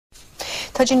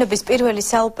თოჯინების პირველი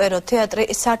საოპერო თეატრი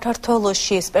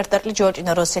საქართველოში სპექტაკლი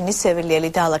ჯორჯინო როსინის სევილიელი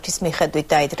დაალაჩის მიხედვით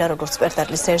დაიდრა, როგორც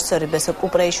სპექტაკლის რეჟისორი ბესო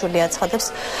კუპრეიშვილი აცხადებს,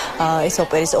 ეს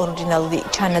ოპერის ორიგინალური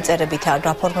ჩანაწერებითაა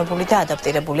გაფორმებული და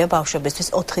ადაპტირებულია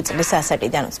ბავშვებისთვის 4 წლის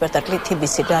ასაკიდან. სპექტაკლი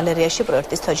თიბისი გალერეაში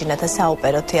პროექტის თოჯინათა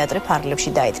საოპერო თეატრი ფარგლებში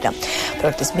დაიდრა.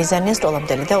 პროექტის მიზანია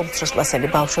სწავლამდელი და უმცროსკლასელი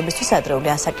ბავშვებისთვის ადრეული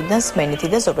ასაკიდან სმენითი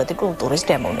და ზოგადი კულტურის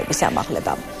დემოვნების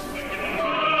ამაღლება.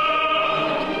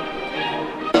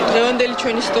 დღევანდელი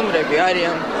ჩვენი სტუმრები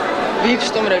არიან VIP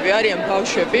სტუმრები არიან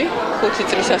ბავშვები 5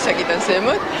 წლის ასაკიდან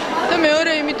ზემოთ და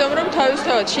მეორე იმიტომ რომ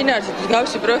თავისთავად შინაარსით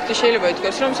მსგავსი პროექტი შეიძლება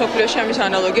ითქვას რომ მსოფლიოში ამის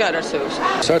ანალოგი არ არსებობს.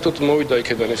 საერთოდ მოვიდა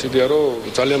იქიდან ეს იდეა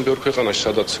რომ ძალიან ბევრ ქვეყანაში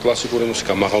სადაც კლასიკური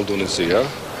მუსიკა მაღალ დონეზეა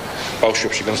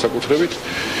ბავშვებში განსაკუთრებით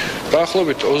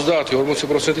დაახლოებით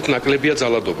 30-40%-ით ნაკლებია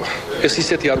ძალადობა. ეს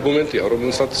ისეთი არგუმენტია,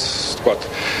 რომელსაც თქვა.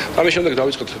 ამის შემდეგ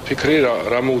დავიწყეთ ფიქრი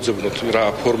რა მოუძებნოთ, რა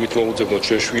ფორმით მოუძებნოთ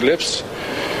შეშვილებს,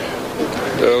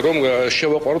 რომ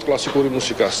შევაყვაროთ კლასიკური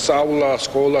მუსიკა. სწავლა,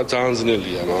 სკოლა ძალიან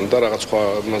ძნელია, მან და რაღაც სხვა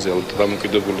იმაზე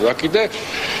დამოკიდებული. რა კიდე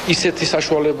ისეთი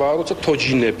საშუალებაა, როცა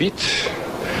თოჯინებით,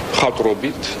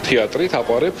 მხატვრობით, თეატრით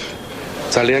აყვარებ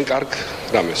ძალიან კარგ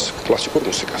რამეს, კლასიკურ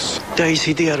მუსიკას. და ის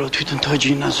იდეა რომ თვითონ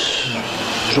თოჯინას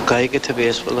რო გაიგეთები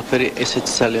ეს ყველაფერი, ესეც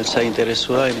ძალიან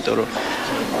საინტერესოა, იმიტომ რომ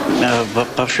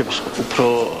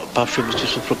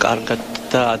ბავშვებისთვის უფრო კარგად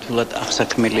და ადვილად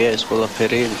აღსაქმელია ეს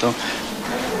ყველაფერი, იმიტომ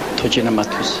თოჯინა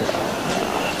მათთვის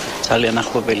ძალიან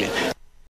ახლობელია.